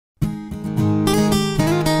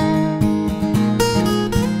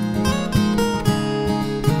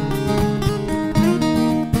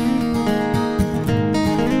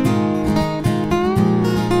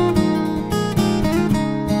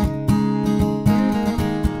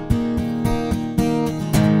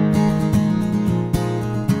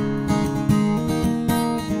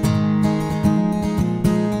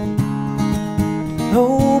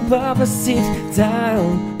I sit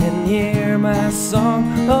down and hear my song.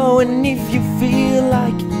 Oh, and if you feel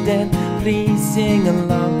like it, then please sing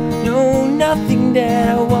along. No, nothing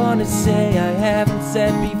that I wanna say I haven't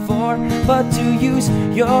said before, but to use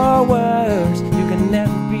your words, you can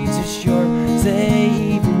never be too sure.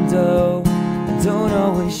 Say even though I don't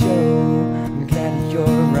always show, I'm glad that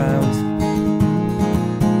you're around.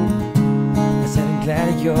 I said I'm glad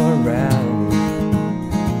that you're around.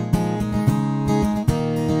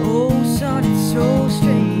 Oh son, it's so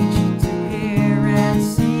strange to hear and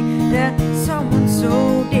see that someone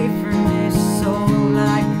so different is so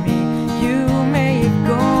like me. You may have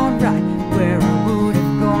gone right where I would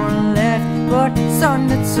have gone left, but son,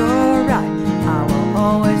 that's alright, I will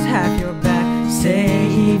always have your back. Say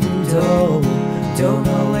even though don't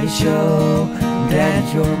always show, I'm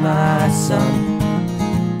glad you're my son.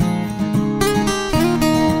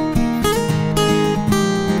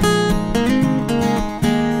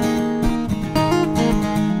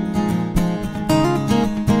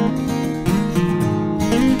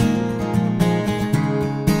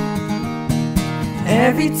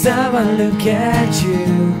 Every time I look at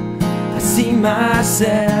you, I see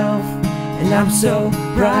myself, and I'm so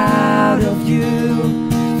proud of you.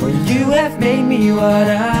 For you have made me what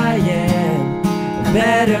I am, a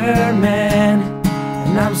better man,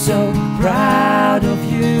 and I'm so proud of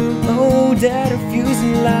you. Oh, that of you's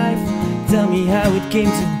in life, tell me how it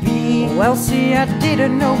came to be. Well, see, I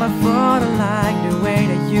didn't know my father like the way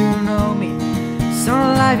that you know me.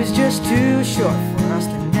 Son, life is just too short for us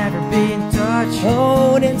to never be in touch.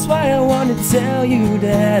 Oh, that's why I want to tell you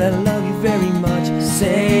that I love you very much.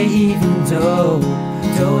 Say even though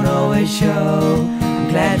don't always show, I'm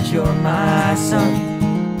glad you're my son.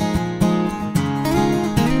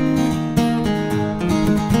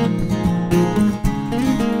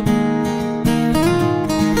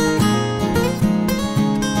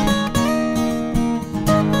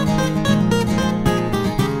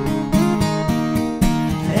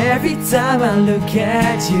 Every time I look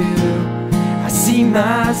at you, I see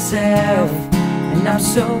myself, and I'm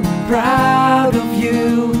so proud of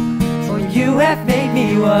you. For you have made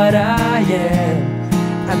me what I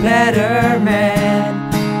am, a better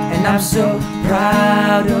man, and I'm so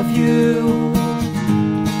proud of you.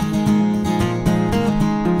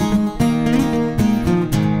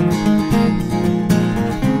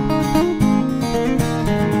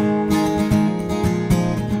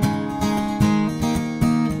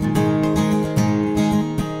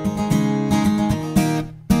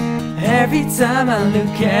 Every time I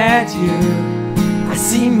look at you, I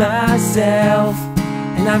see myself,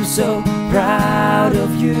 and I'm so proud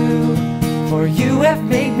of you. For you have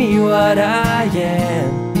made me what I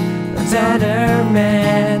am, a better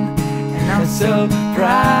man, and I'm so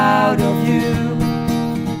proud